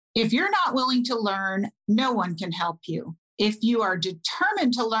If you're not willing to learn, no one can help you. If you are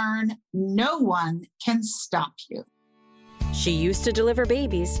determined to learn, no one can stop you. She used to deliver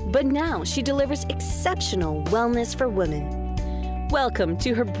babies, but now she delivers exceptional wellness for women. Welcome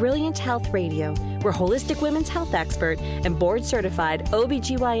to Her Brilliant Health Radio, where holistic women's health expert and board-certified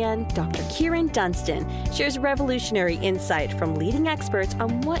OBGYN Dr. Kieran Dunstan shares revolutionary insight from leading experts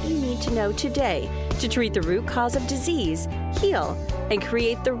on what you need to know today to treat the root cause of disease, heal, and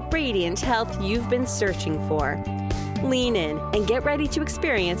create the radiant health you've been searching for. Lean in and get ready to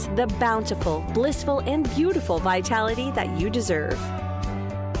experience the bountiful, blissful, and beautiful vitality that you deserve.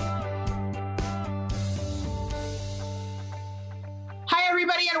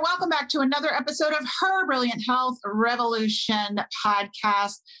 Everybody, and welcome back to another episode of Her Brilliant Health Revolution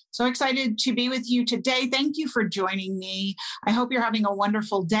podcast. So excited to be with you today. Thank you for joining me. I hope you're having a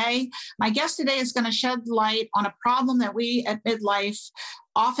wonderful day. My guest today is going to shed light on a problem that we at midlife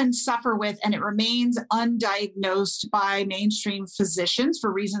often suffer with, and it remains undiagnosed by mainstream physicians for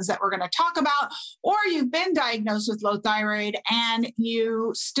reasons that we're going to talk about, or you've been diagnosed with low thyroid and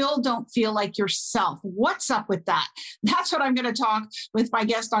you still don't feel like yourself. What's up with that? That's what I'm going to talk with my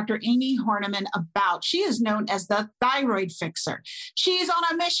guest, Dr. Amy Horniman, about. She is known as the Thyroid Fixer. She is on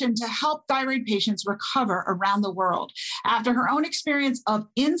a mission to help thyroid patients recover around the world. After her own experience of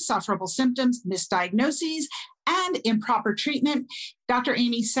insufferable symptoms, misdiagnoses, and improper treatment, Dr.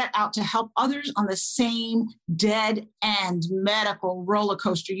 Amy set out to help others on the same dead-end medical roller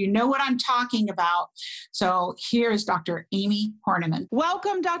coaster. You know what I'm talking about. So here is Dr. Amy Horniman.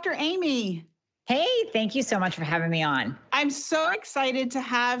 Welcome, Dr. Amy. Hey, thank you so much for having me on. I'm so excited to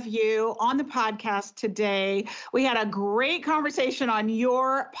have you on the podcast today. We had a great conversation on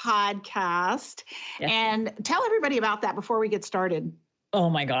your podcast. Yes. And tell everybody about that before we get started. Oh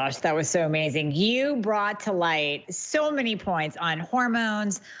my gosh, that was so amazing. You brought to light so many points on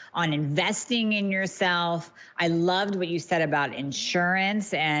hormones, on investing in yourself. I loved what you said about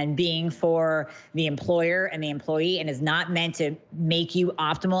insurance and being for the employer and the employee, and is not meant to make you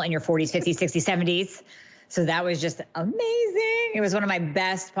optimal in your 40s, 50s, 60s, 70s. So that was just amazing. It was one of my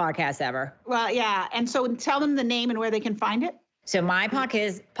best podcasts ever. Well, yeah. And so tell them the name and where they can find it. So my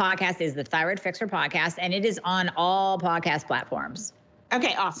podcast is the Thyroid Fixer podcast, and it is on all podcast platforms.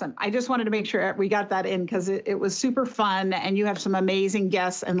 Okay, awesome. I just wanted to make sure we got that in because it was super fun, and you have some amazing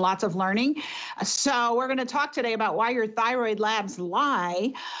guests and lots of learning. So we're going to talk today about why your thyroid labs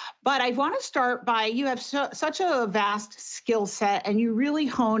lie. But I want to start by, you have such a vast skill set, and you really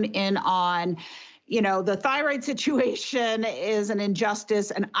hone in on, you know, the thyroid situation is an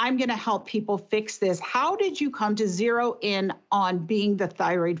injustice, and I'm going to help people fix this. How did you come to zero in on being the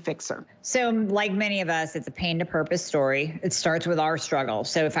thyroid fixer? So like many of us, it's a pain to purpose story. It starts with our struggle.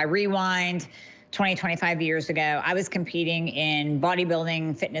 So if I rewind 20, 25 years ago, I was competing in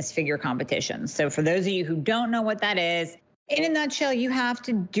bodybuilding fitness figure competitions. So for those of you who don't know what that is, in a nutshell, you have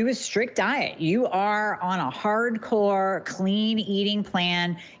to do a strict diet. You are on a hardcore, clean eating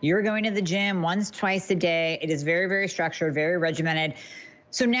plan. You're going to the gym once, twice a day. It is very, very structured, very regimented.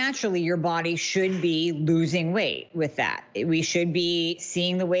 So naturally, your body should be losing weight with that. We should be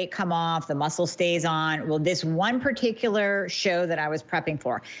seeing the weight come off, the muscle stays on. Well, this one particular show that I was prepping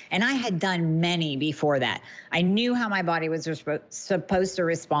for, and I had done many before that. I knew how my body was supposed to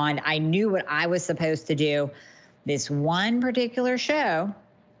respond. I knew what I was supposed to do. This one particular show,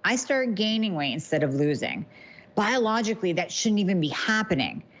 I started gaining weight instead of losing. Biologically, that shouldn't even be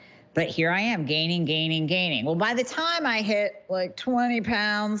happening. But here I am gaining. Well, by the time I hit like 20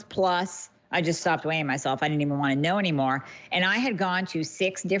 pounds plus, I just stopped weighing myself. I didn't even want to know anymore. And I had gone to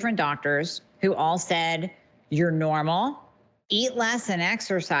 6 different doctors who all said, you're normal. Eat less and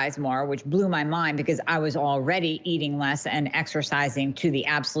exercise more, which blew my mind because I was already eating less and exercising to the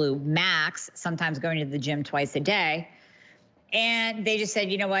absolute max, sometimes going to the gym twice a day. And they just said,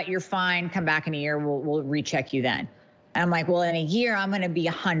 you know what, you're fine. Come back in a year. We'll recheck you then. And I'm like, well, in a year, I'm going to be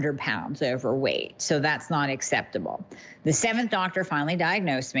 100 pounds overweight. So that's not acceptable. The 7th doctor finally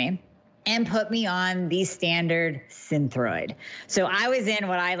diagnosed me and put me on the standard Synthroid. So I was in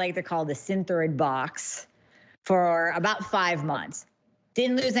what I like to call the Synthroid box for about 5 months.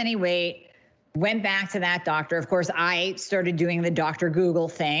 Didn't lose any weight. Went back to that doctor. Of course, I started doing the Dr. Google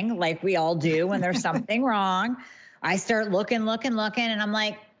thing like we all do when there's something wrong. I start looking, and I'm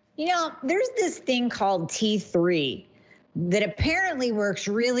like, you know, there's this thing called T3 that apparently works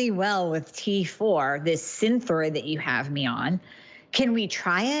really well with T4, this Synthroid that you have me on. Can we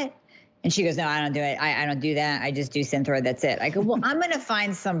try it? And she goes, no, I don't do it. I don't do that. I just do Synthroid. That's it. I go, well, I'm going to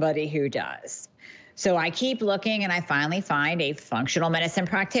find somebody who does. So I keep looking and I finally find a functional medicine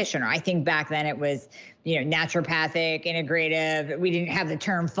practitioner. I think back then it was, naturopathic, integrative. We didn't have the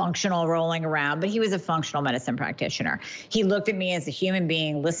term functional rolling around, but he was a functional medicine practitioner. He looked at me as a human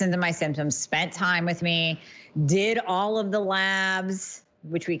being, listened to my symptoms, spent time with me, did all of the labs,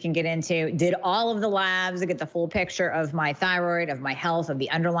 which we can get into, did all of the labs to get the full picture of my thyroid, of my health, of the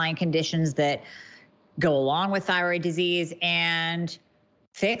underlying conditions that go along with thyroid disease, and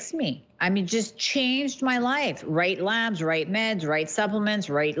fixed me. I mean, just changed my life. Right labs, right meds, right supplements,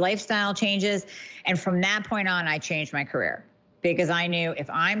 right lifestyle changes. And from that point on, I changed my career because I knew if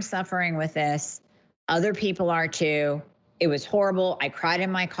I'm suffering with this, other people are too. It was horrible. I cried in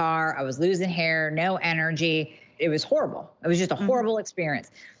my car. I was losing hair, no energy. It was horrible. It was just a horrible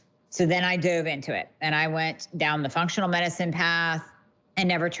experience. So then I dove into it and I went down the functional medicine path and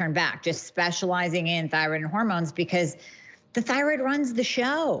never turned back, just specializing in thyroid and hormones because the thyroid runs the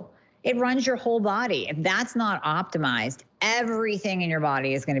show. It runs your whole body. If that's not optimized, everything in your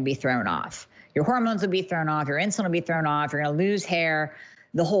body is going to be thrown off. Your hormones will be thrown off. Your insulin will be thrown off. You're going to lose hair,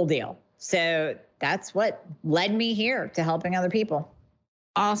 the whole deal. So that's what led me here to helping other people.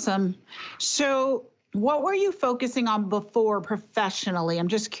 Awesome. So what were you focusing on before professionally? I'm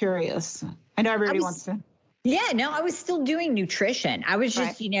just curious. I know everybody wants to. Yeah, no, I was still doing nutrition. I was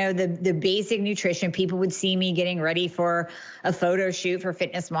just, the basic nutrition. People would see me getting ready for a photo shoot for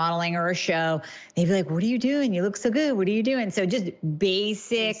fitness modeling or a show. They'd be like, what are you doing? You look so good. What are you doing? So just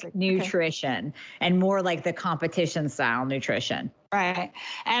basic nutrition and more like the competition style nutrition. Right.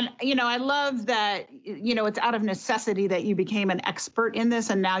 And, I love that, it's out of necessity that you became an expert in this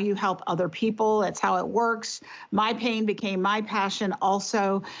and now you help other people. That's how it works. My pain became my passion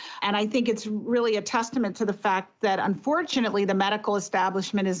also. And I think it's really a testament to the fact that unfortunately the medical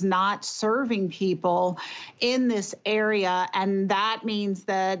establishment is not serving people in this area. And that means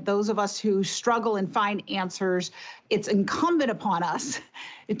that those of us who struggle and find answers, it's incumbent upon us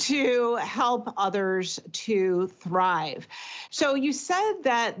to help others to thrive. So you said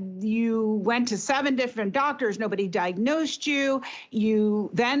that you went to 7 different doctors, nobody diagnosed you. You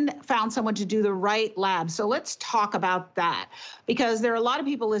then found someone to do the right lab. So let's talk about that because there are a lot of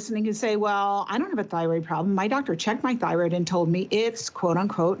people listening who say, well, I don't have a thyroid problem. My doctor checked my thyroid and told me it's quote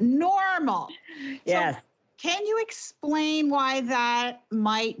unquote normal. Yes. So can you explain why that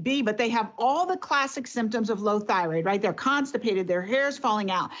might be? But they have all the classic symptoms of low thyroid, right? They're constipated, their hair's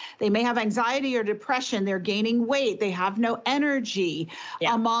falling out. They may have anxiety or depression. They're gaining weight. They have no energy,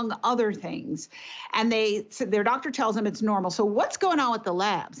 among other things. And their doctor tells them it's normal. So what's going on with the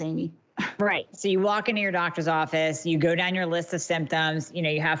labs, Amy? Right. So you walk into your doctor's office, you go down your list of symptoms,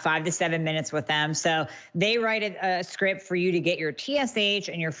 you have 5 to 7 minutes with them. So they write a script for you to get your TSH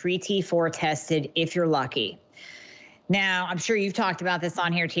and your free T4 tested if you're lucky. Now, I'm sure you've talked about this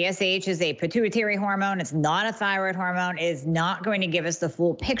on here. TSH is a pituitary hormone. It's not a thyroid hormone. It is not going to give us the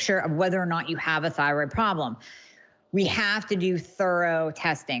full picture of whether or not you have a thyroid problem. We have to do thorough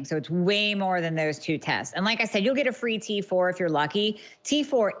testing. So it's way more than those 2 tests. And like I said, you'll get a free T4 if you're lucky.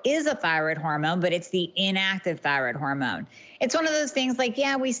 T4 is a thyroid hormone, but it's the inactive thyroid hormone. It's one of those things like,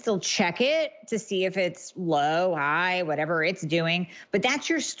 we still check it to see if it's low, high, whatever it's doing, but that's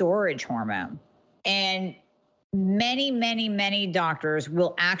your storage hormone. And many, many, many doctors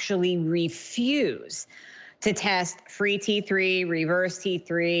will actually refuse to test free T3, reverse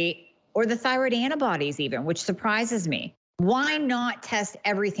T3, or the thyroid antibodies even, which surprises me. Why not test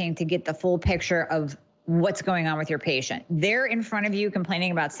everything to get the full picture of what's going on with your patient? They're in front of you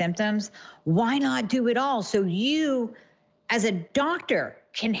complaining about symptoms. Why not do it all so you, as a doctor,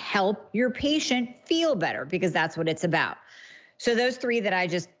 can help your patient feel better? Because that's what it's about. So those 3 that I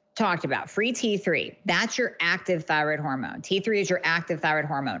just talked about, free T3, that's your active thyroid hormone. T3 is your active thyroid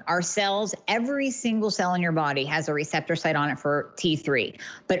hormone. Our cells, every single cell in your body has a receptor site on it for T3,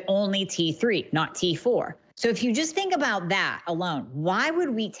 but only T3, not T4. So if you just think about that alone, why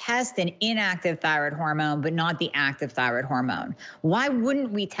would we test an inactive thyroid hormone, but not the active thyroid hormone? Why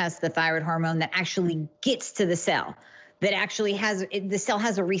wouldn't we test the thyroid hormone that actually gets to the cell, that actually the cell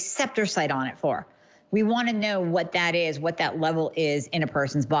has a receptor site on it for? We want to know what that is, what that level is in a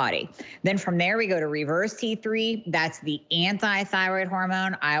person's body. Then from there, we go to reverse T3. That's the anti-thyroid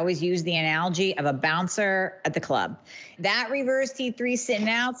hormone. I always use the analogy of a bouncer at the club. That reverse T3 sitting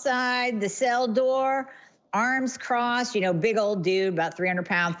outside the cell door, arms crossed, big old dude, about 300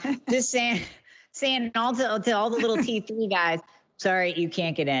 pounds, just saying to all the little T3 guys, sorry, you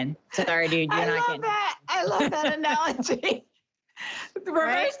can't get in. Sorry, dude, you're not getting in. I love that analogy. The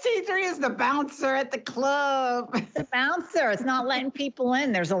reverse T3 is the bouncer at the club. The bouncer. It's not letting people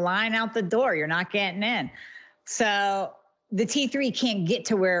in. There's a line out the door. You're not getting in. So the T3 can't get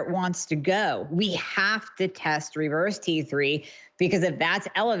to where it wants to go. We have to test reverse T3 because if that's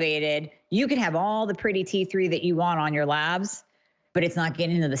elevated, you can have all the pretty T3 that you want on your labs, but it's not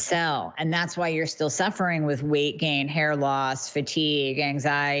getting into the cell. And that's why you're still suffering with weight gain, hair loss, fatigue,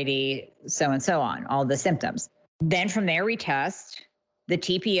 anxiety, so and so on, all the symptoms. Then from there, we test the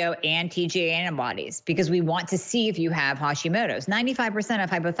TPO and TGA antibodies because we want to see if you have Hashimoto's. 95% of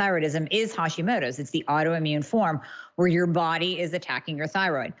hypothyroidism is Hashimoto's. It's the autoimmune form where your body is attacking your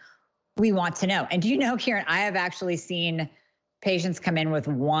thyroid. We want to know. And do you know, Karen, I have actually seen patients come in with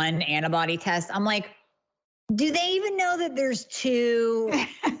one antibody test. I'm like, do they even know that there's two?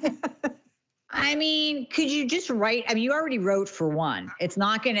 I mean, could you just write? I mean, you already wrote for one. It's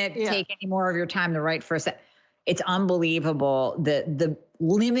not going to take any more of your time to write for a set. It's unbelievable the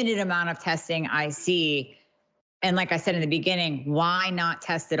limited amount of testing I see. And like I said in the beginning, why not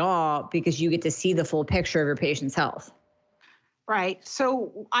test it all? Because you get to see the full picture of your patient's health. Right.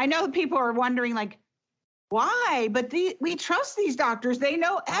 So I know people are wondering, like, why? But we trust these doctors. They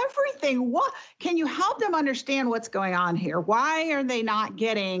know everything. What can you help them understand what's going on here? Why are they not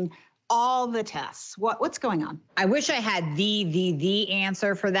getting all the tests? What's going on? I wish I had the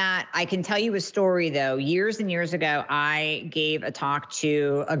answer for that. I can tell you a story though. Years and years ago, I gave a talk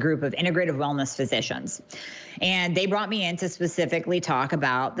to a group of integrative wellness physicians, and they brought me in to specifically talk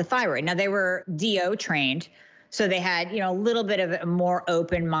about the thyroid. Now they were DO trained, so they had, a little bit of a more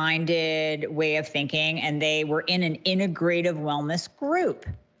open-minded way of thinking, and they were in an integrative wellness group.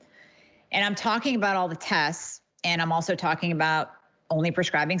 And I'm talking about all the tests, and I'm also talking about only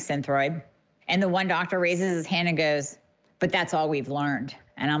prescribing Thyroid. And the one doctor raises his hand and goes, but that's all we've learned.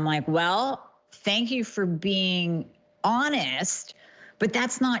 And I'm like, well, thank you for being honest, but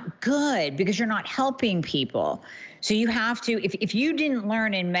that's not good because you're not helping people. So you have to, if you didn't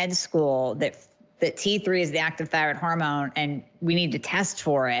learn in med school that T3 is the active thyroid hormone and we need to test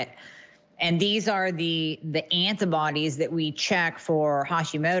for it, and these are the antibodies that we check for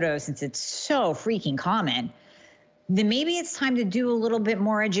Hashimoto since it's so freaking common, then maybe it's time to do a little bit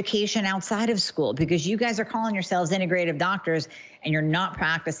more education outside of school because you guys are calling yourselves integrative doctors and you're not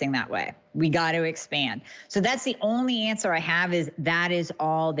practicing that way. We got to expand. So that's the only answer I have is that is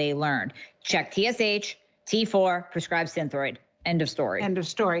all they learned. Check TSH, T4, prescribe Thyroid. End of story. End of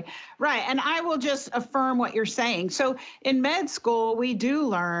story. Right. And I will just affirm what you're saying. So in med school, we do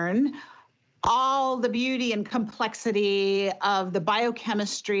learn all the beauty and complexity of the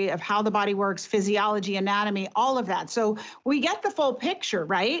biochemistry of how the body works, physiology, anatomy, all of that. So we get the full picture,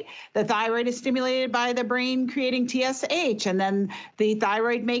 right? The thyroid is stimulated by the brain creating TSH, and then the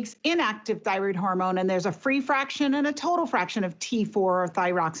thyroid makes inactive thyroid hormone, and there's a free fraction and a total fraction of T4 or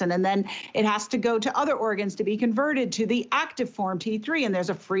thyroxine, and then it has to go to other organs to be converted to the active form T3, and there's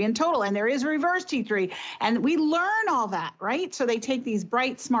a free and total, and there is reverse T3, and we learn all that, right? So they take these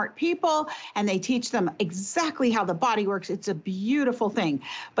bright, smart people and they teach them exactly how the body works. It's a beautiful thing.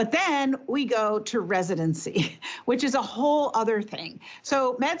 But then we go to residency, which is a whole other thing.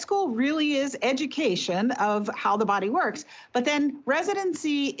 So med school really is education of how the body works. But then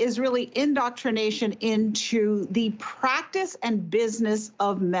residency is really indoctrination into the practice and business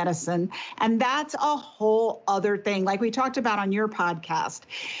of medicine. And that's a whole other thing, like we talked about on your podcast.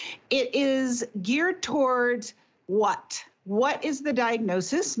 It is geared towards what? What is the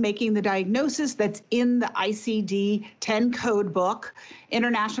diagnosis, making the diagnosis that's in the ICD-10 code book,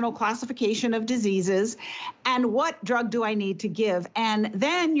 International Classification of Diseases, and what drug do I need to give? And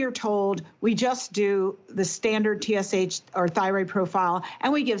then you're told we just do the standard TSH or thyroid profile,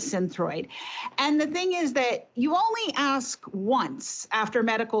 and we give Synthroid. And the thing is that you only ask once after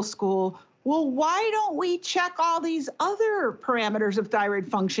medical school, well, why don't we check all these other parameters of thyroid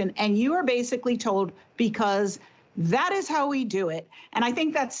function? And you are basically told because that is how we do it. And I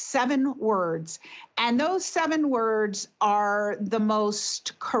think that's 7 words. And those 7 words are the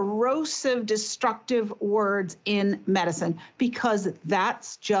most corrosive, destructive words in medicine because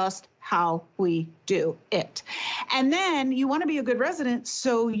that's just how we do it. And then you want to be a good resident,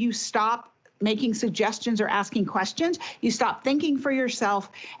 so you stop making suggestions or asking questions. You stop thinking for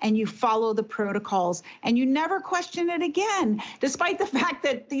yourself and you follow the protocols and you never question it again, despite the fact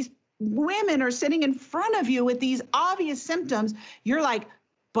that these women are sitting in front of you with these obvious symptoms. You're like,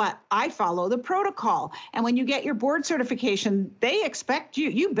 but I follow the protocol. And when you get your board certification, they expect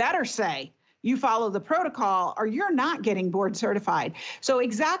you better say you follow the protocol or you're not getting board certified. So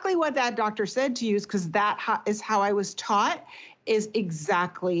exactly what that doctor said to you is because that is how I was taught is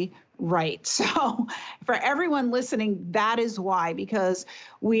exactly right. So for everyone listening, that is why, because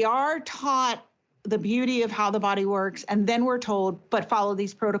we are taught the beauty of how the body works. And then we're told, but follow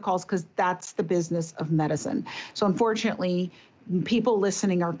these protocols because that's the business of medicine. So unfortunately, people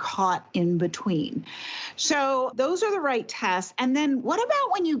listening are caught in between. So those are the right tests. And then what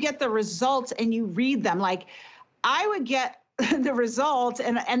about when you get the results and you read them? Like I would get the results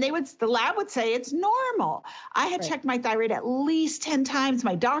and the lab would say it's normal. I had checked my thyroid at least 10 times.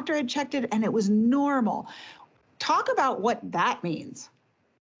 My doctor had checked it and it was normal. Talk about what that means.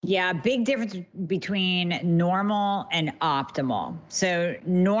 Yeah, big difference between normal and optimal. So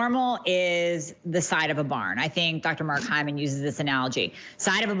normal is the side of a barn. I think Dr. Mark Hyman uses this analogy,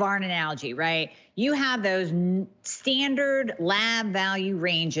 side of a barn analogy, right? You have those standard lab value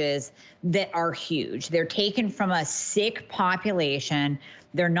ranges that are huge. They're taken from a sick population.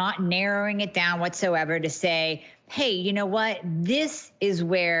 They're not narrowing it down whatsoever to say, hey, you know what? This is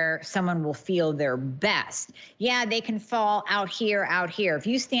where someone will feel their best. Yeah, they can fall out here, out here. If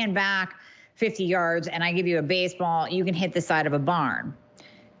you stand back 50 yards and I give you a baseball, you can hit the side of a barn.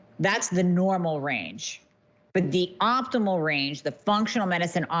 That's the normal range. But the optimal range, the functional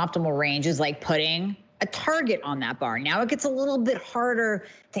medicine optimal range is like putting a target on that barn. Now it gets a little bit harder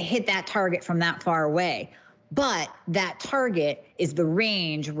to hit that target from that far away. But that target is the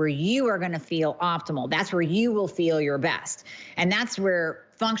range where you are going to feel optimal. That's where you will feel your best. And that's where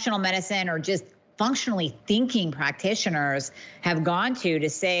functional medicine or just functionally thinking practitioners have gone to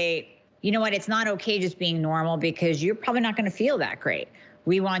say, you know what, it's not okay just being normal because you're probably not going to feel that great.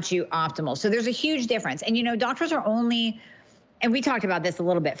 We want you optimal. So there's a huge difference. And, you know, doctors are only, and we talked about this a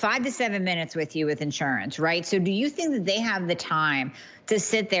little bit, 5 to 7 minutes with you with insurance, right? So do you think that they have the time to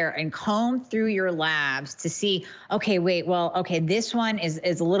sit there and comb through your labs to see, okay, wait, well, okay, this one is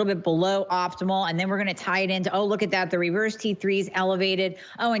a little bit below optimal. And then we're going to tie it into, oh, look at that. The reverse T3 is elevated.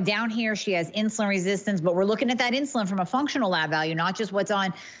 Oh, and down here, she has insulin resistance, but we're looking at that insulin from a functional lab value, not just what's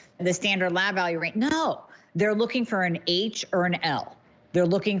on the standard lab value rate. No, they're looking for an H or an L. They're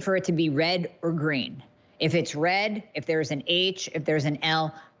looking for it to be red or green. If it's red, if there's an H, if there's an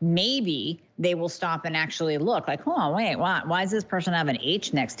L, maybe they will stop and actually look like, oh, wait, why does this person have an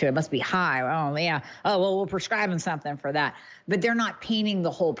H next to it? It must be high. Oh, yeah. Oh, well, we'll prescribe them something for that. But they're not painting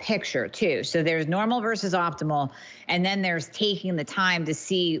the whole picture, too. So there's normal versus optimal. And then there's taking the time to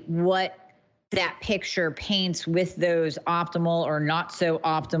see what that picture paints with those optimal or not so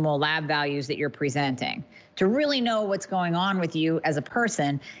optimal lab values that you're presenting, to really know what's going on with you as a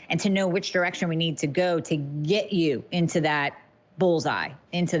person and to know which direction we need to go to get you into that bullseye,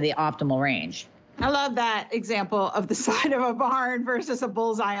 into the optimal range. I love that example of the side of a barn versus a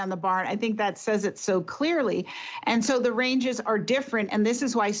bullseye on the barn. I think that says it so clearly. And so the ranges are different. And this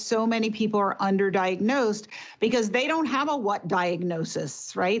is why so many people are underdiagnosed, because they don't have a what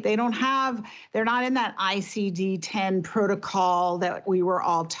diagnosis, right? They're not in that ICD-10 protocol that we were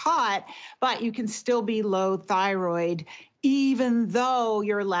all taught, but you can still be low thyroid even though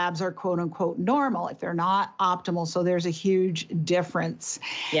your labs are quote unquote normal, if they're not optimal. So there's a huge difference.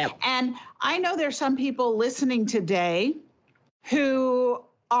 Yep. And I know there's some people listening today who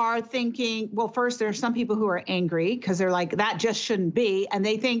are thinking, well, first, there's some people who are angry because they're like, that just shouldn't be. And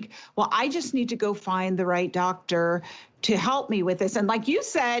they think, well, I just need to go find the right doctor to help me with this. And like you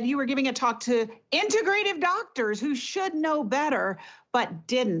said, you were giving a talk to integrative doctors who should know better, but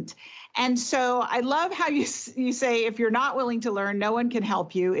didn't. And so I love how you say, if you're not willing to learn, no one can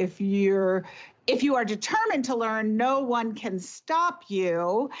help you. If you are determined to learn, no one can stop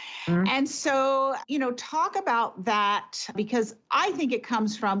you. Mm-hmm. And so, talk about that, because I think it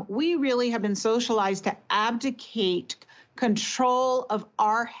comes from, we really have been socialized to abdicate control of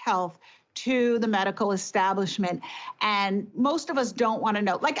our health to the medical establishment. And most of us don't want to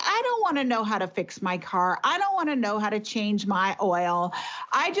know. Like, I don't want to know how to fix my car. I don't want to know how to change my oil.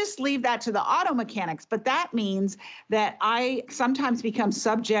 I just leave that to the auto mechanics. But that means that I sometimes become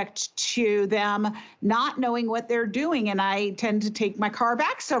subject to them not knowing what they're doing. And I tend to take my car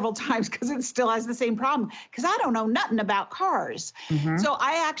back several times because it still has the same problem, because I don't know nothing about cars. Mm-hmm. So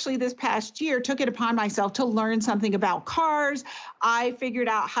I actually this past year took it upon myself to learn something about cars. I figured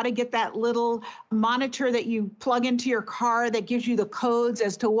out how to get that little monitor that you plug into your car that gives you the codes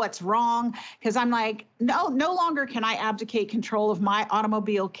as to what's wrong. Because I'm like, no longer can I abdicate control of my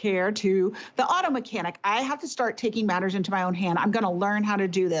automobile care to the auto mechanic. I have to start taking matters into my own hand. I'm going to learn how to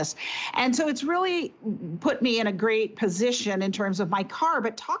do this. And so it's really put me in a great position in terms of my car,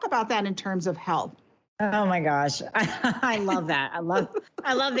 but talk about that in terms of health. Oh my gosh. I love that. I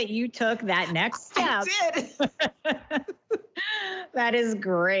love that you took that next step. I did. That is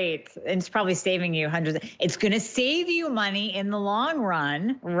great. It's probably saving you hundreds. It's going to save you money in the long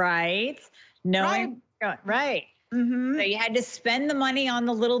run, right? Right. So you had to spend the money on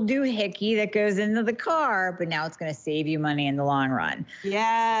the little doohickey that goes into the car, but now it's going to save you money in the long run.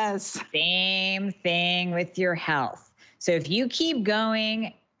 Yes. Same thing with your health. So if you keep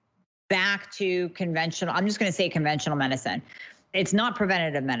going back to conventional, I'm just going to say conventional medicine. It's not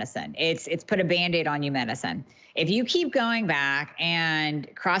preventative medicine. It's put a Band-Aid on you medicine. If you keep going back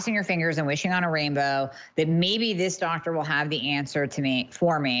and crossing your fingers and wishing on a rainbow that maybe this doctor will have the answer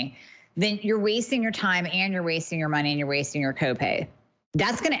for me, then you're wasting your time and you're wasting your money and you're wasting your copay.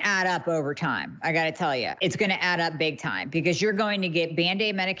 That's going to add up over time. I got to tell you, it's going to add up big time because you're going to get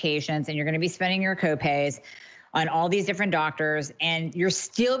Band-Aid medications and you're going to be spending your copays on all these different doctors, and you're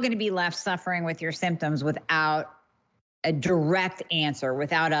still going to be left suffering with your symptoms without a direct answer,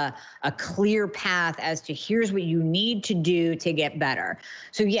 without a clear path as to here's what you need to do to get better.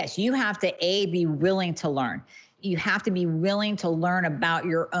 So yes, you have to be willing to learn. You have to be willing to learn about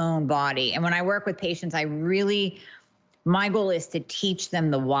your own body. And when I work with patients, my goal is to teach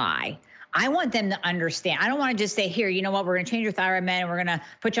them the why. I want them to understand. I don't want to just say, here, you know what, we're going to change your thyroid med and we're going to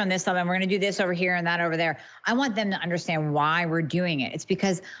put you on this supplement. We're going to do this over here and that over there. I want them to understand why we're doing it. It's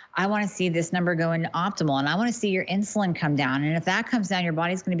because I want to see this number go into optimal and I want to see your insulin come down. And if that comes down, your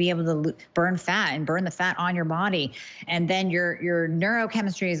body's going to be able to burn fat and burn the fat on your body. And then your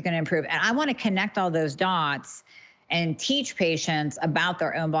neurochemistry is going to improve. And I want to connect all those dots and teach patients about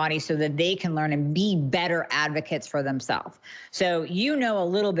their own body so that they can learn and be better advocates for themselves. So you know a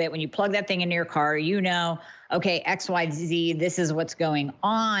little bit when you plug that thing into your car, you know, okay, XYZ, this is what's going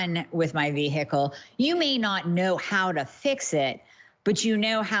on with my vehicle. You may not know how to fix it, but you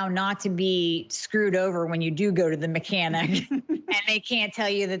know how not to be screwed over when you do go to the mechanic and they can't tell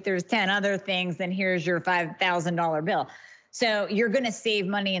you that there's 10 other things and here's your $5,000 bill. So you're going to save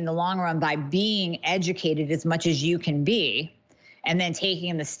money in the long run by being educated as much as you can be and then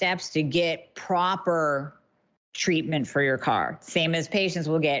taking the steps to get proper treatment for your car. Same as patients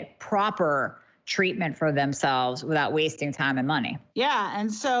will get proper treatment for themselves without wasting time and money. Yeah.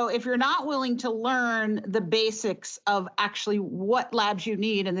 And so if you're not willing to learn the basics of actually what labs you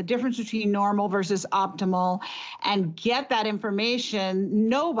need and the difference between normal versus optimal and get that information,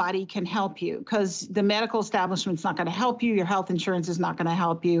 nobody can help you because the medical establishment's not going to help you. Your health insurance is not going to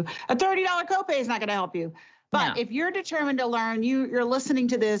help you. A $30 copay is not going to help you. But if you're determined to learn, you're listening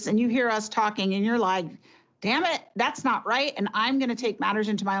to this and you hear us talking and you're like, damn it, that's not right. And I'm going to take matters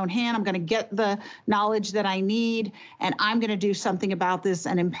into my own hand. I'm going to get the knowledge that I need, and I'm going to do something about this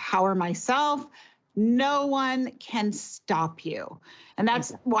and empower myself. No one can stop you. And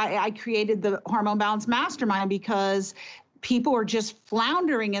that's why I created the Hormone Balance Mastermind, because people are just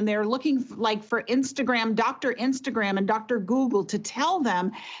floundering and they're looking for Instagram, Dr. Instagram and Dr. Google to tell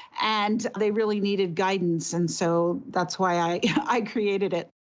them, and they really needed guidance. And so that's why I created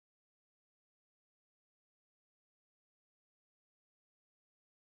it.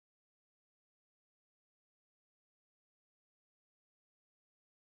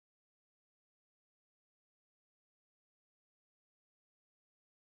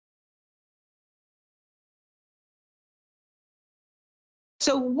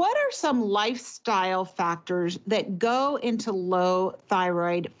 So what are some lifestyle factors that go into low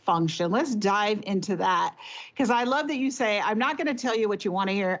thyroid function? Let's dive into that, because I love that you say, I'm not going to tell you what you want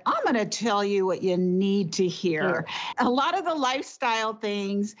to hear. I'm going to tell you what you need to hear. A lot of the lifestyle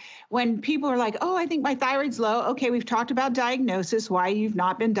things, when people are like, oh, I think my thyroid's low. Okay, we've talked about diagnosis, why you've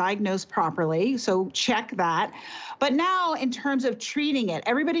not been diagnosed properly. So check that. But now in terms of treating it,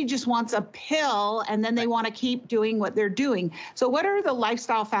 everybody just wants a pill and then they want to keep doing what they're doing. So what are the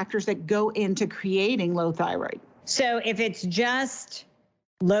lifestyle factors that go into creating low thyroid? So if it's just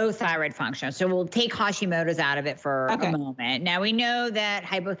low thyroid function, so we'll take Hashimoto's out of it for a moment. Now we know that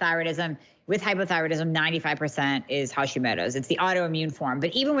with hypothyroidism, 95% is Hashimoto's. It's the autoimmune form.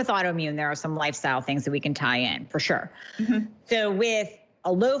 But even with autoimmune, there are some lifestyle things that we can tie in for sure. Mm-hmm. So with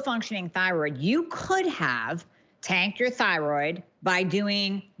a low functioning thyroid, you could have tanked your thyroid by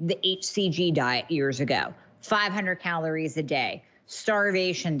doing the HCG diet years ago, 500 calories a day,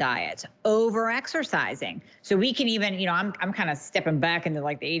 starvation diets, over-exercising. So we can even, I'm kind of stepping back into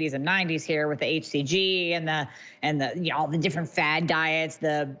like the 80s and 90s here with the HCG and the all the different fad diets,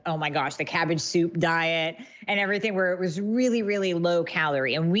 the cabbage soup diet and everything, where it was really, really low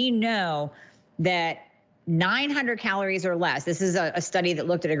calorie. And we know that 900 calories or less, this is a study that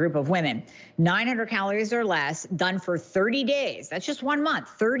looked at a group of women, 900 calories or less done for 30 days. That's just 1 month.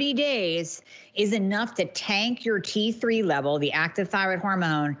 30 days is enough to tank your T3 level, the active thyroid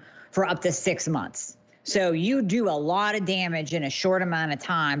hormone, for up to 6 months. So you do a lot of damage in a short amount of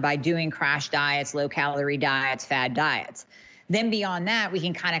time by doing crash diets, low calorie diets, fad diets. Then beyond that, we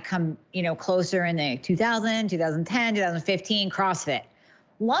can kind of come, closer in the 2000, 2010, 2015, CrossFit.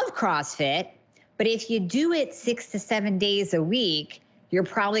 Love CrossFit, but if you do it 6 to 7 days a week, you're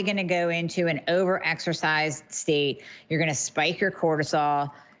probably going to go into an over-exercised state. You're going to spike your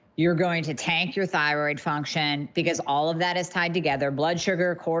cortisol. You're going to tank your thyroid function because all of that is tied together. Blood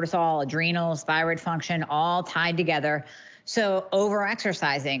sugar, cortisol, adrenals, thyroid function, all tied together. So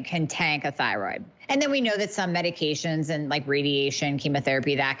over-exercising can tank a thyroid. And then we know that some medications and like radiation,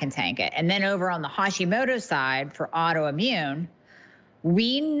 chemotherapy, that can tank it. And then over on the Hashimoto side for autoimmune,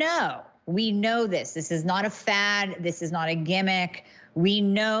 we know this. This is not a fad. This is not a gimmick. We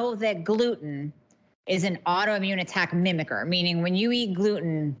know that gluten is an autoimmune attack mimicker, meaning when you eat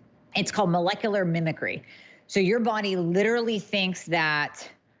gluten, it's called molecular mimicry. So your body literally thinks that,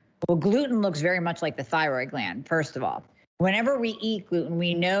 well, gluten looks very much like the thyroid gland, first of all. Whenever we eat gluten,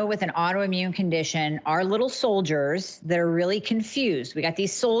 we know with an autoimmune condition, our little soldiers that are really confused, we got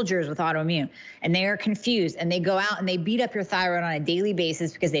these soldiers with autoimmune, and they are confused, and they go out and they beat up your thyroid on a daily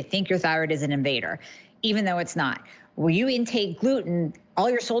basis because they think your thyroid is an invader, even though it's not. When you intake gluten,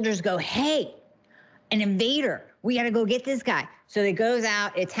 all your soldiers go, hey, an invader. We got to go get this guy. So it goes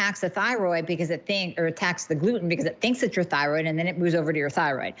out, it attacks the thyroid because attacks the gluten because it thinks it's your thyroid, and then it moves over to your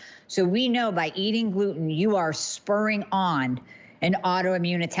thyroid. So we know by eating gluten, you are spurring on an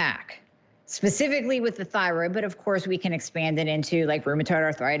autoimmune attack, specifically with the thyroid. But of course, we can expand it into like rheumatoid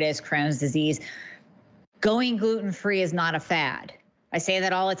arthritis, Crohn's disease. Going gluten-free is not a fad. I say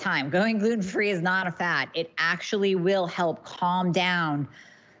that all the time. Going gluten-free is not a fad. It actually will help calm down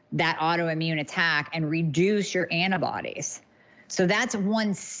that autoimmune attack and reduce your antibodies. So that's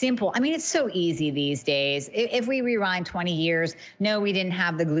one simple, it's so easy these days. If we rewind 20 years, no, we didn't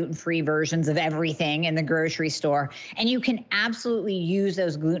have the gluten-free versions of everything in the grocery store. And you can absolutely use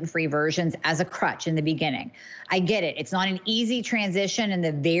those gluten-free versions as a crutch in the beginning. I get it. It's not an easy transition in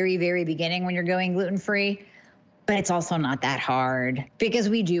the very, very beginning when you're going gluten-free, but it's also not that hard because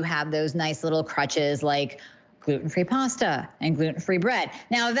we do have those nice little crutches like gluten-free pasta and gluten-free bread.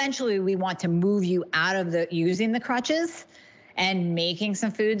 Now, eventually we want to move you out of using the crutches and making some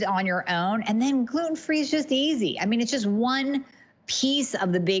foods on your own. And then gluten-free is just easy. It's just one piece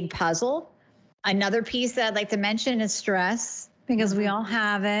of the big puzzle. Another piece that I'd like to mention is stress, because we all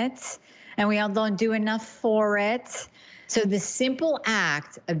have it and we all don't do enough for it. So the simple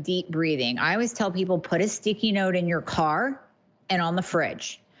act of deep breathing, I always tell people, put a sticky note in your car and on the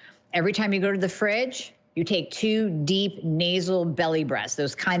fridge. Every time you go to the fridge, you take 2 deep nasal belly breaths,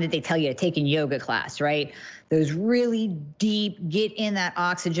 those kind that they tell you to take in yoga class, right? Those really deep, get in that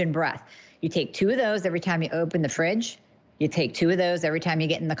oxygen breath. You take 2 of those every time you open the fridge. You take 2 of those every time you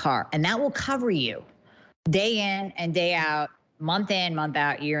get in the car. And that will cover you day in and day out, month in, month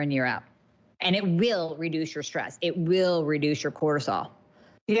out, year in, year out. And it will reduce your stress. It will reduce your cortisol.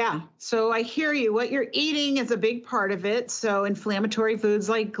 Yeah. So I hear you. What you're eating is a big part of it. So inflammatory foods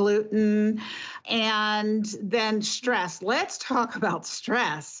like gluten, and then stress. Let's talk about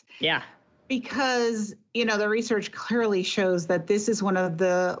stress. Yeah. Because, the research clearly shows that this is one of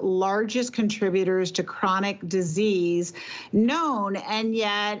the largest contributors to chronic disease known. And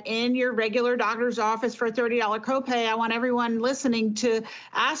yet in your regular doctor's office for a $30 copay, I want everyone listening to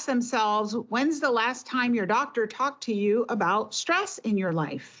ask themselves, when's the last time your doctor talked to you about stress in your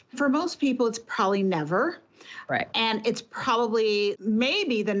life? For most people, it's probably never. Right. And it's probably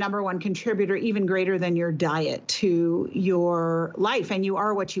maybe the number one contributor, even greater than your diet, to your life. And you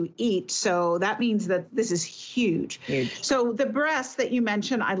are what you eat. So that means that this is huge. So the breaths that you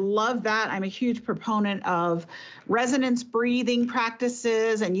mentioned, I love that. I'm a huge proponent of resonance breathing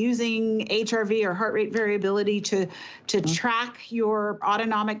practices and using HRV or heart rate variability to track your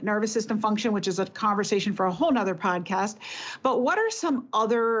autonomic nervous system function, which is a conversation for a whole nother podcast. But what are some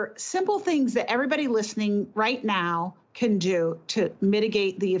other simple things that everybody listening right now can do to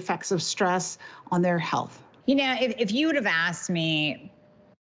mitigate the effects of stress on their health? If you would have asked me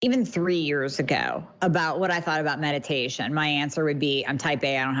even 3 years ago about what I thought about meditation, my answer would be, I'm type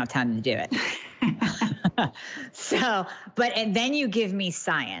A, I don't have time to do it. And then you give me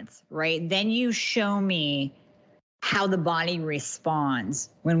science, right? Then you show me how the body responds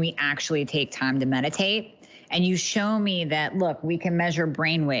when we actually take time to meditate. And you show me that, look, we can measure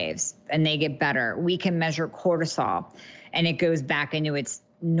brain waves and they get better. We can measure cortisol and it goes back into its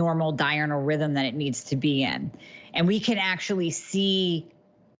normal diurnal rhythm that it needs to be in. And we can actually see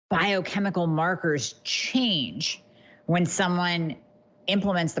biochemical markers change when someone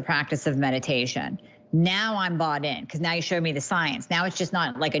implements the practice of meditation. Now I'm bought in because now you showed me the science. Now it's just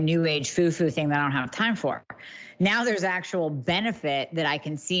not like a new age foo-foo thing that I don't have time for. Now there's actual benefit that I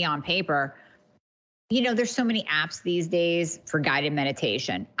can see on paper. There's so many apps these days for guided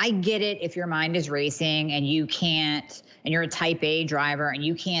meditation. I get it if your mind is racing and you can't, and you're a type A driver and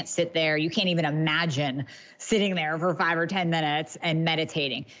you can't sit there, you can't even imagine sitting there for 5 or 10 minutes and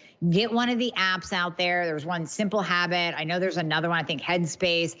meditating. Get one of the apps out there. There's one, Simple Habit. I know there's another one, I think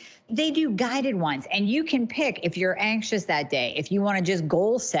Headspace. They do guided ones, and you can pick if you're anxious that day, if you want to just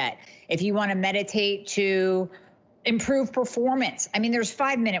goal set, if you want to meditate to improve performance. I mean, there's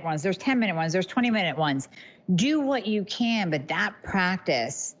 5-minute ones, there's 10-minute ones, there's 20-minute ones. Do what you can, but that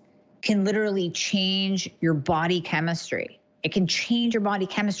practice can literally change your body chemistry. It can change your body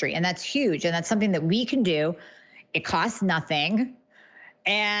chemistry, and that's huge. And that's something that we can do. It costs nothing,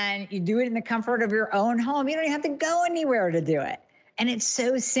 and you do it in the comfort of your own home. You don't even have to go anywhere to do it. And it's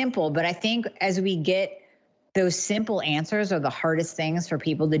so simple. But I think as we get those simple answers are the hardest things for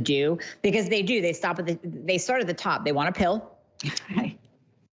people to do, because they start at the top. They want a pill. Right.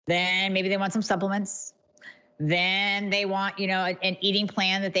 Then maybe they want some supplements. Then they want, an eating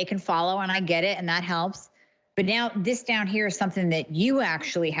plan that they can follow. And I get it. And that helps. But now this down here is something that you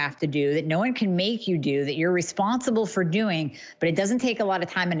actually have to do, that no one can make you do, that you're responsible for doing, but it doesn't take a lot of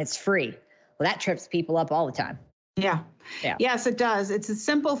time and it's free. Well, that trips people up all the time. Yeah. Yes, it does. It's the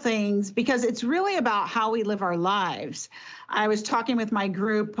simple things, because it's really about how we live our lives. I was talking with my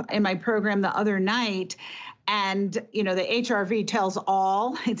group in my program the other night, and, the HRV tells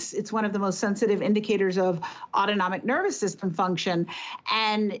all. It's one of the most sensitive indicators of autonomic nervous system function.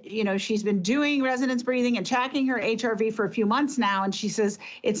 And, she's been doing resonance breathing and tracking her HRV for a few months now. And she says,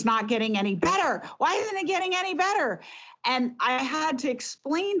 it's not getting any better. Why isn't it getting any better? And I had to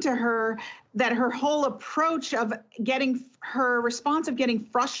explain to her that her whole approach of her response of getting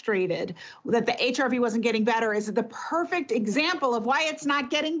frustrated that the HRV wasn't getting better is the perfect example of why it's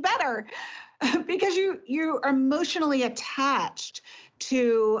not getting better. Because you are emotionally attached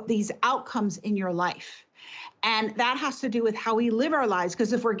to these outcomes in your life. And that has to do with how we live our lives.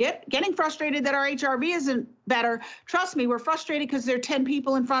 Because if we're getting frustrated that our HRV isn't better, trust me, we're frustrated because there are 10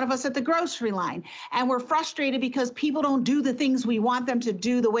 people in front of us at the grocery line. And we're frustrated because people don't do the things we want them to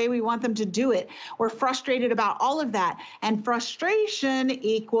do the way we want them to do it. We're frustrated about all of that. And frustration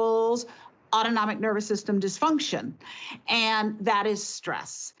equals autonomic nervous system dysfunction. And that is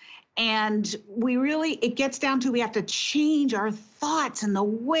stress. And it gets down to, we have to change our thoughts and the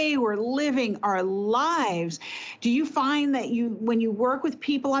way we're living our lives. Do you find that when you work with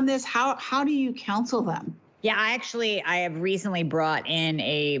people on this, how do you counsel them? Yeah, I have recently brought in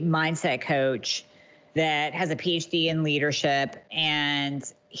a mindset coach that has a PhD in leadership, and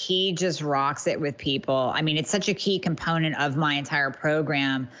he just rocks it with people. I mean, it's such a key component of my entire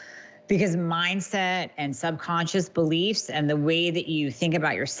program, because mindset and subconscious beliefs and the way that you think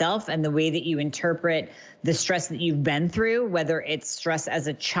about yourself and the way that you interpret the stress that you've been through, whether it's stress as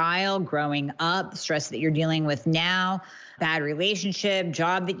a child growing up, stress that you're dealing with now, bad relationship,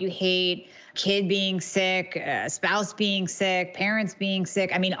 job that you hate, kid being sick, spouse being sick, parents being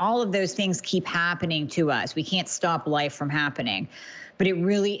sick. I mean, all of those things keep happening to us. We can't stop life from happening. But it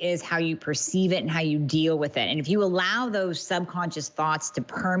really is how you perceive it and how you deal with it. And if you allow those subconscious thoughts to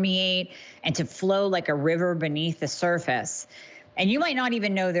permeate and to flow like a river beneath the surface, and you might not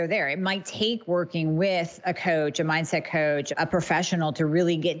even know they're there. It might take working with a coach, a mindset coach, a professional to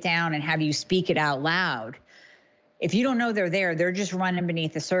really get down and have you speak it out loud. If you don't know they're there, they're just running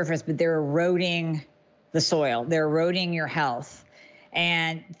beneath the surface, but they're eroding the soil. They're eroding your health.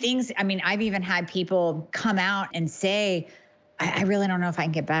 And I've even had people come out and say, I really don't know if I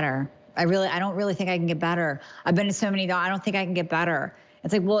can get better. I don't really think I can get better. I've been to so many, I don't think I can get better.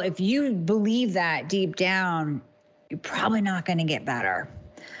 It's like, well, if you believe that deep down, you're probably not going to get better.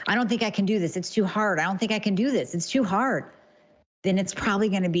 I don't think I can do this. It's too hard. I don't think I can do this. It's too hard. Then it's probably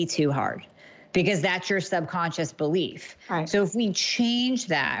going to be too hard, because that's your subconscious belief. Right. So if we change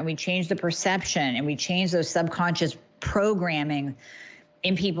that and we change the perception and we change those subconscious programming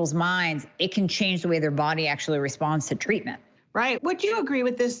in people's minds, it can change the way their body actually responds to treatment. Right. Would you agree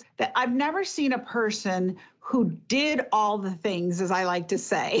with this, that I've never seen a person who did all the things, as I like to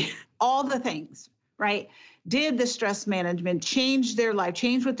say, all the things, right? Did the stress management, changed their life,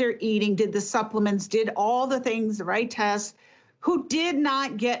 changed what they're eating, did the supplements, did all the things, the right tests, who did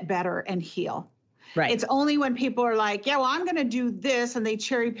not get better and heal. Right. It's only when people are like, yeah, well, I'm going to do this, and they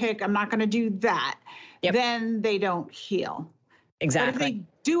cherry pick, I'm not going to do that. Yep. Then they don't heal. Exactly. But if they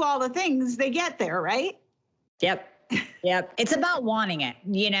do all the things, they get there, right? Yep. Yep. It's about wanting it,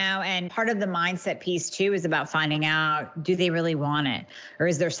 and part of the mindset piece too is about finding out, do they really want it? Or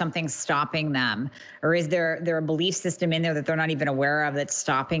is there something stopping them? Or is there a belief system in there that they're not even aware of that's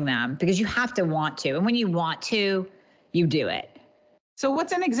stopping them? Because you have to want to. And when you want to, you do it. So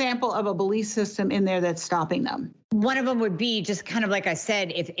what's an example of a belief system in there that's stopping them? One of them would be just kind of like I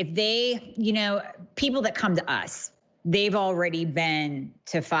said, if they, people that come to us, they've already been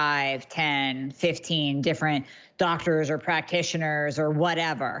to 5, 10, 15 different doctors or practitioners or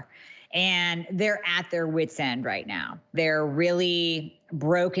whatever. And they're at their wits' end right now. They're really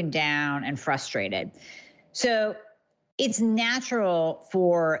broken down and frustrated. So it's natural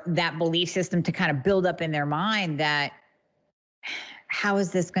for that belief system to kind of build up in their mind that, how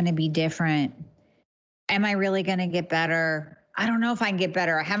is this going to be different? Am I really going to get better? I don't know if I can get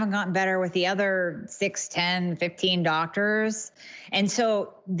better. I haven't gotten better with the other 6, 10, 15 doctors. And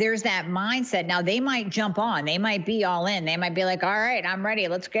so there's that mindset. Now they might jump on. They might be all in. They might be like, all right, I'm ready.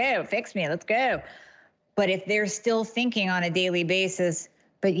 Let's go. Fix me. Let's go. But if they're still thinking on a daily basis,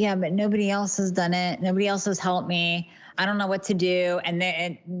 but nobody else has done it. Nobody else has helped me. I don't know what to do. And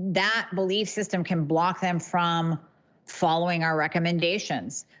that belief system can block them from following our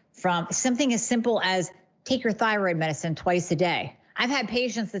recommendations, from something as simple as take your thyroid medicine twice a day. I've had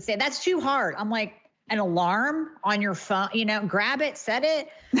patients that say, that's too hard. I'm like, an alarm on your phone, grab it, set it,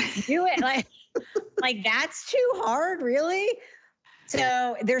 do it. like that's too hard, really?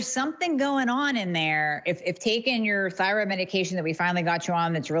 So there's something going on in there. If taking your thyroid medication that we finally got you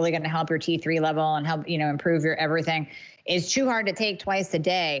on, that's really going to help your T3 level and help, improve your everything, is too hard to take twice a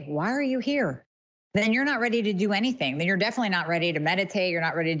day. Why are you here? Then you're not ready to do anything. Then you're definitely not ready to meditate. You're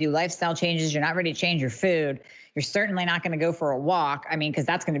not ready to do lifestyle changes. You're not ready to change your food. You're certainly not going to go for a walk. Because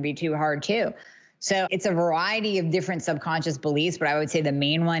that's going to be too hard too. So it's a variety of different subconscious beliefs, but I would say the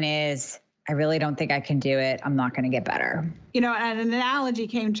main one is, I really don't think I can do it. I'm not going to get better. And an analogy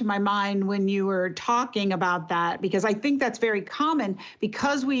came to my mind when you were talking about that, because I think that's very common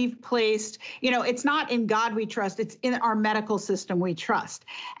because we've placed, it's not in God we trust, it's in our medical system we trust.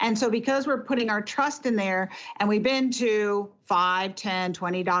 And so because we're putting our trust in there and we've been to 5, 10,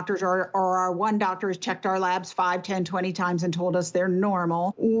 20 doctors, or our one doctor has checked our labs 5, 10, 20 times and told us they're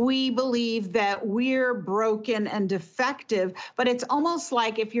normal, we believe that we're broken and defective. But it's almost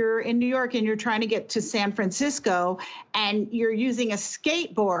like if you're in New York and you're trying to get to San Francisco and you're using a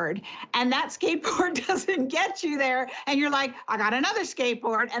skateboard and that skateboard doesn't get you there, and you're like, I got another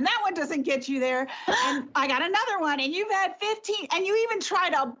skateboard and that one doesn't get you there, and I got another one, and you've had 15, and you even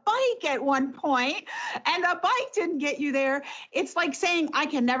tried a bike at one point and the bike didn't get you there. It's like saying, I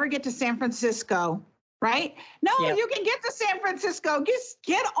can never get to San Francisco, right? No, Yep. You can get to San Francisco. Just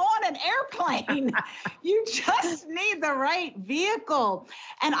get on an airplane. You just need the right vehicle.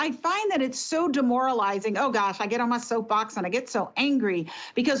 And I find that it's so demoralizing. Oh gosh, I get on my soapbox and I get so angry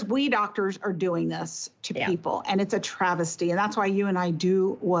because we doctors are doing this to people, and it's a travesty. And that's why you and I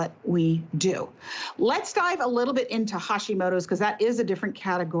do what we do. Let's dive a little bit into Hashimoto's, because that is a different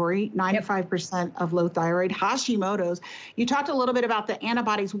category. 95% of low thyroid, Hashimoto's. You talked a little bit about the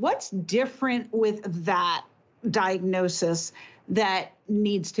antibodies. What's different with that diagnosis that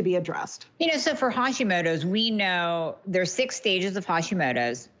needs to be addressed? So for Hashimoto's, we know there's 6 stages of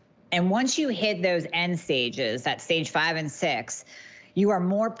Hashimoto's. And once you hit those end stages, that stage 5 and 6, you are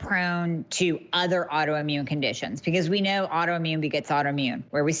more prone to other autoimmune conditions, because we know autoimmune begets autoimmune.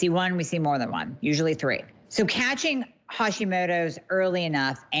 Where we see one, we see more than one, usually 3. So catching Hashimoto's early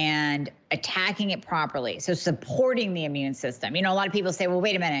enough and attacking it properly, so supporting the immune system. A lot of people say, well,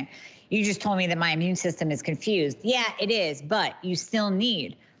 wait a minute, you just told me that my immune system is confused. Yeah, it is, but you still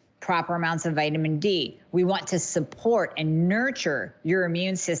need proper amounts of vitamin D. We want to support and nurture your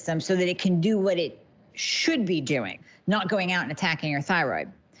immune system so that it can do what it should be doing, not going out and attacking your thyroid.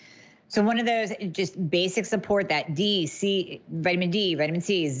 So one of those, just basic support, that vitamin D, vitamin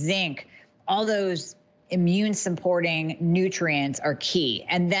C, zinc, all those immune supporting nutrients are key.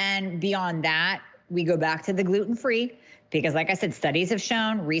 And then beyond that, we go back to the gluten-free, because like I said, studies have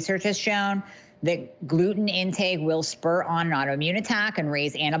shown, research has shown that gluten intake will spur on an autoimmune attack and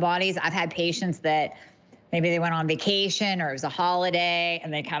raise antibodies. I've had patients that maybe they went on vacation or it was a holiday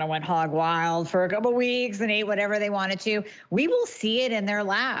and they kind of went hog wild for a couple of weeks and ate whatever they wanted to. We will see it in their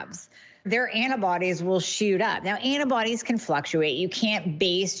labs. Their antibodies will shoot up. Now, antibodies can fluctuate. You can't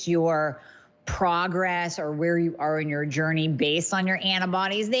base your progress or where you are in your journey based on your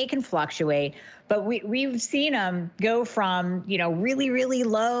antibodies. They can fluctuate, but we've seen them go from, really, really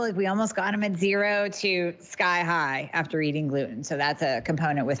low, like we almost got them at 0, to sky high after eating gluten. So that's a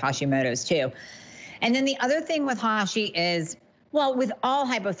component with Hashimoto's too. And then the other thing with Hashi is, well, with all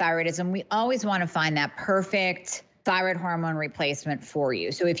hypothyroidism, we always want to find that perfect thyroid hormone replacement for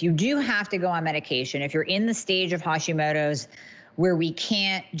you. So if you do have to go on medication, if you're in the stage of Hashimoto's where we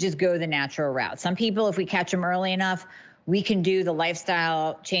can't just go the natural route. Some people, if we catch them early enough, We can do the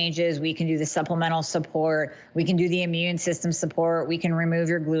lifestyle changes. We can do the supplemental support. We can do the immune system support. We can remove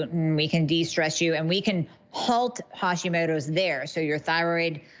your gluten. We can de-stress you, and we can halt Hashimoto's there. So your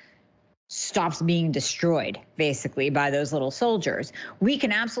thyroid stops being destroyed basically by those little soldiers. We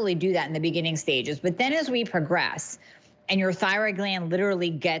can absolutely do that in the beginning stages. But then as we progress and your thyroid gland literally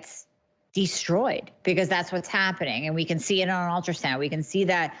gets destroyed, because that's what's happening. And we can see it on an ultrasound. We can see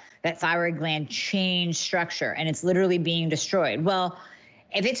that thyroid gland change structure, and it's literally being destroyed. Well,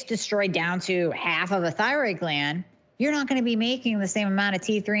 if it's destroyed down to half of a thyroid gland, you're not going to be making the same amount of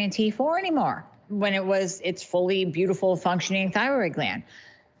T3 and T4 anymore when it's fully beautiful functioning thyroid gland.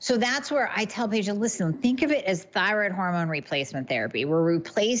 So that's where I tell patients, listen, think of it as thyroid hormone replacement therapy. We're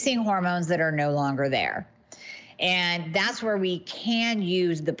replacing hormones that are no longer there. And that's where we can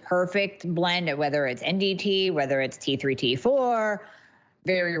use the perfect blend of whether it's NDT, whether it's T3, T4.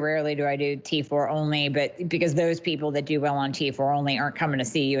 Very rarely do I do T4 only, but because those people that do well on T4 only aren't coming to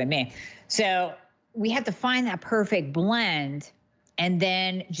see you and me. So we have to find that perfect blend and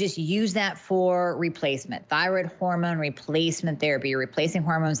then just use that for replacement. Thyroid hormone replacement therapy. You're replacing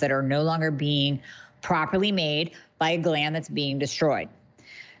hormones that are no longer being properly made by a gland that's being destroyed.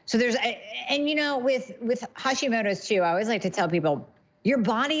 So with Hashimoto's too, I always like to tell people, your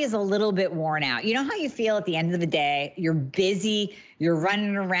body is a little bit worn out. You know how you feel at the end of the day? You're busy, you're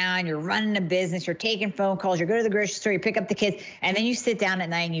running around, you're running a business, you're taking phone calls, you go to the grocery store, you pick up the kids, and then you sit down at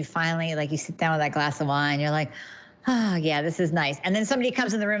night and you finally, you sit down with that glass of wine, you're like, oh, yeah, this is nice. And then somebody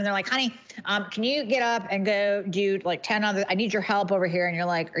comes in the room and they're like, honey, can you get up and go do 10 other, I need your help over here. And you're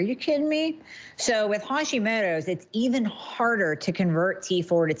like, are you kidding me? So with Hashimoto's, it's even harder to convert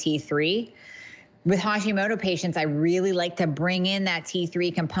T4 to T3. With Hashimoto patients, I really like to bring in that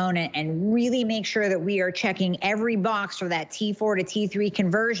T3 component and really make sure that we are checking every box for that T4 to T3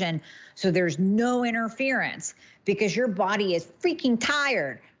 conversion so there's no interference, because your body is freaking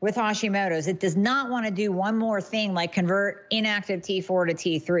tired with Hashimoto's. It does not want to do one more thing like convert inactive T4 to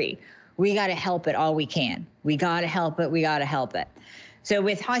T3. We got to help it all we can. We got to help it. We got to help it. So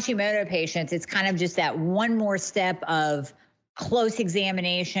with Hashimoto patients, it's kind of just that one more step of close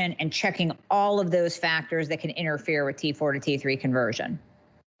examination and checking all of those factors that can interfere with T4 to T3 conversion.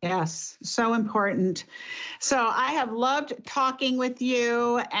 Yes, so important. So I have loved talking with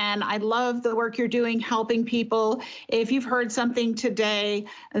you, and I love the work you're doing helping people. If you've heard something today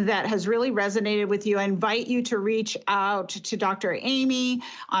that has really resonated with you, I invite you to reach out to Dr. Amy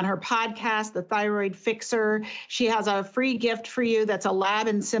on her podcast, The Thyroid Fixer. She has a free gift for you that's a lab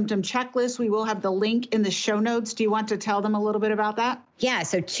and symptom checklist. We will have the link in the show notes. Do you want to tell them a little bit about that? Yeah,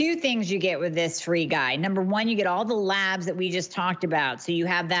 so 2 things you get with this free guide. Number 1, you get all the labs that we just talked about. So you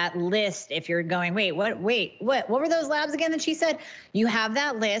have that list. If you're going, what were those labs again that she said? You have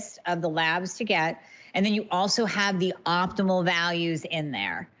that list of the labs to get. And then you also have the optimal values in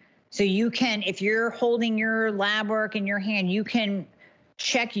there. So you can, if you're holding your lab work in your hand, you can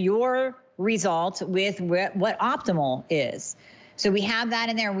check your results with what optimal is. So we have that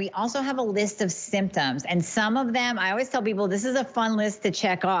in there. We also have a list of symptoms, and some of them, I always tell people, this is a fun list to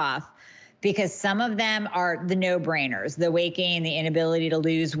check off because some of them are the no-brainers, the weight gain, the inability to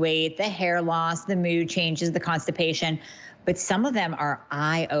lose weight, the hair loss, the mood changes, the constipation. But some of them are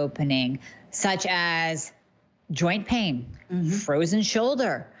eye-opening, such as joint pain, frozen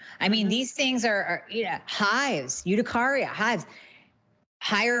shoulder. I mean, these things are hives, urticaria, hives,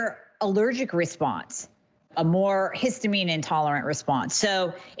 higher allergic response, a more histamine intolerant response.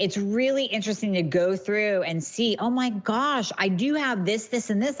 So it's really interesting to go through and see, oh my gosh, I do have this, this,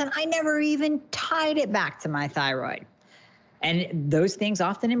 and this, and I never even tied it back to my thyroid. And those things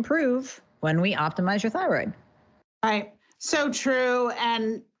often improve when we optimize your thyroid. Right. So true.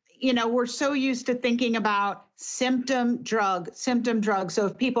 And, we're so used to thinking about symptom drug. So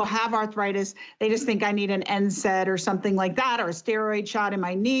if people have arthritis, they just think I need an NSAID or something like that, or a steroid shot in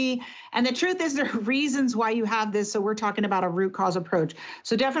my knee. And the truth is there are reasons why you have this. So we're talking about a root cause approach.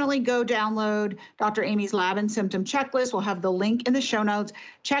 So definitely go download Dr. Amy's Lab and Symptom Checklist. We'll have the link in the show notes.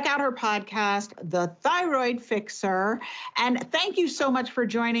 Check out her podcast, The Thyroid Fixer. And thank you so much for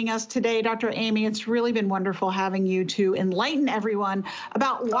joining us today, Dr. Amy. It's really been wonderful having you to enlighten everyone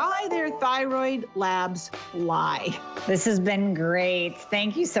about why their thyroid labs lie. This has been great.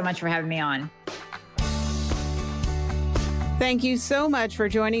 Thank you so much for having me on. Thank you so much for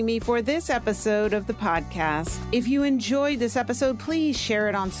joining me for this episode of the podcast. If you enjoyed this episode, please share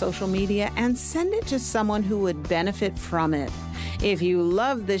it on social media and send it to someone who would benefit from it. If you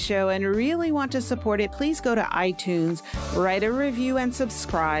love the show and really want to support it, please go to iTunes, write a review, and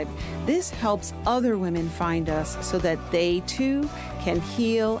subscribe. This helps other women find us so that they too can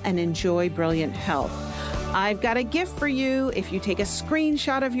heal and enjoy brilliant health. I've got a gift for you. If you take a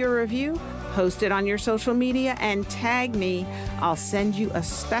screenshot of your review, post it on your social media, and tag me, I'll send you a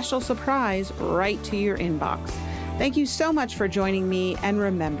special surprise right to your inbox. Thank you so much for joining me. And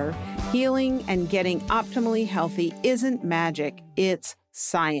remember, healing and getting optimally healthy isn't magic, it's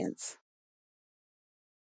science.